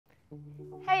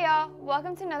Hey y'all,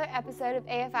 welcome to another episode of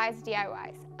AFI's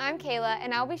DIYs. I'm Kayla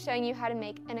and I'll be showing you how to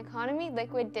make an economy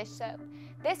liquid dish soap.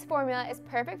 This formula is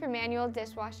perfect for manual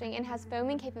dishwashing and has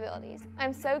foaming capabilities.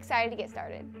 I'm so excited to get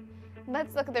started.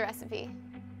 Let's look at the recipe.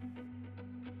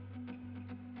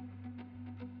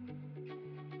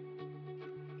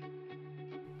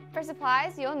 For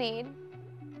supplies, you'll need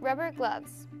rubber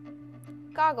gloves,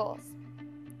 goggles,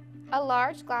 a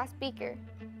large glass beaker,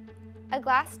 a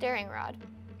glass stirring rod,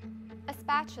 a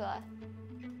spatula,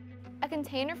 a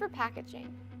container for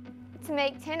packaging. To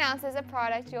make 10 ounces of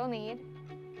product, you'll need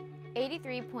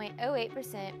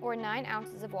 83.08% or 9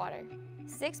 ounces of water,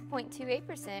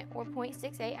 6.28% or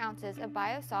 0.68 ounces of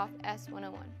Biosoft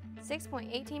S101,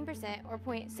 6.18% or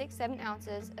 0.67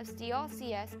 ounces of Steol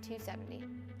CS270,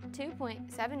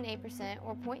 2.78%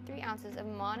 or 0.3 ounces of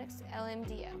Monix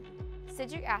LMDO,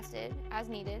 citric acid as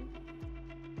needed,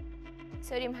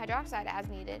 sodium hydroxide as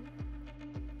needed,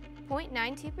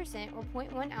 0.92% or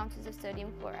 0.1 ounces of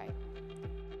sodium chloride,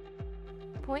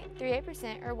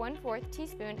 0.38% or 1/4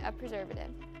 teaspoon of preservative,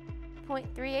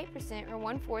 0.38% or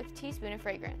 1/4 teaspoon of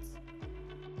fragrance.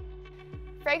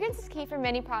 Fragrance is key for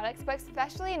many products, but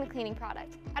especially in the cleaning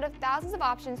product. Out of thousands of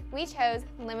options, we chose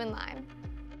lemon lime.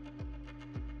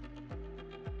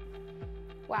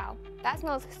 Wow, that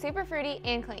smells super fruity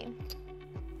and clean.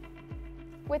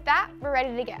 With that, we're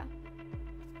ready to go.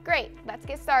 Great, let's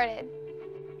get started.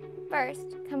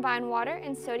 First, combine water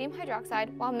and sodium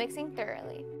hydroxide while mixing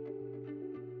thoroughly.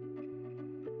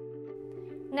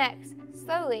 Next,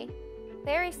 slowly,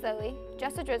 very slowly,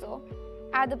 just a drizzle,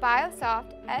 add the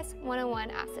Biosoft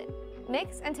S101 acid.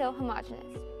 Mix until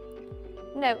homogeneous.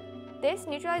 Note, this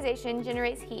neutralization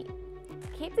generates heat.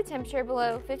 Keep the temperature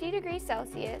below 50 degrees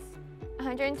Celsius,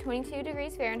 122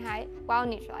 degrees Fahrenheit, while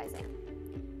neutralizing.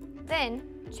 Then,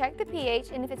 check the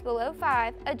pH, and if it's below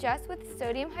 5, adjust with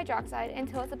sodium hydroxide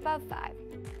until it's above 5.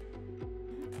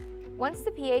 Once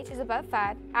the pH is above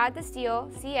 5, add the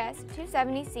Steol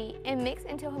CS270C and mix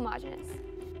until homogeneous.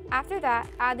 After that,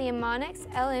 add the Monix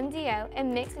LMDO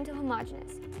and mix until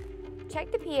homogeneous.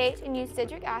 Check the pH and use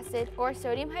citric acid or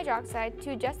sodium hydroxide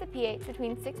to adjust the pH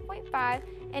between 6.5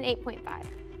 and 8.5.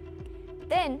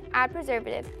 Then, add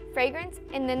preservative, fragrance,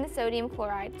 and then the sodium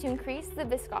chloride to increase the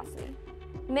viscosity.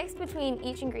 Mix between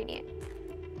each ingredient.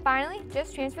 Finally,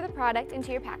 just transfer the product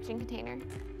into your packaging container.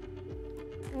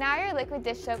 Now your liquid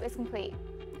dish soap is complete.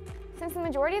 Since the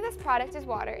majority of this product is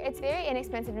water, it's very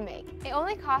inexpensive to make. It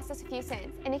only costs us a few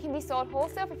cents, and it can be sold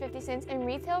wholesale for 50 cents and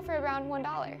retail for around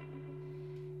 $1.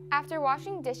 After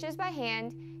washing dishes by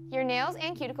hand, your nails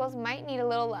and cuticles might need a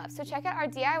little love, so check out our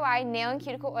DIY nail and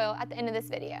cuticle oil at the end of this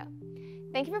video.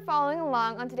 Thank you for following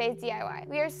along on today's DIY.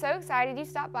 We are so excited you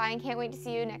stopped by and can't wait to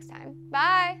see you next time.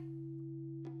 Bye!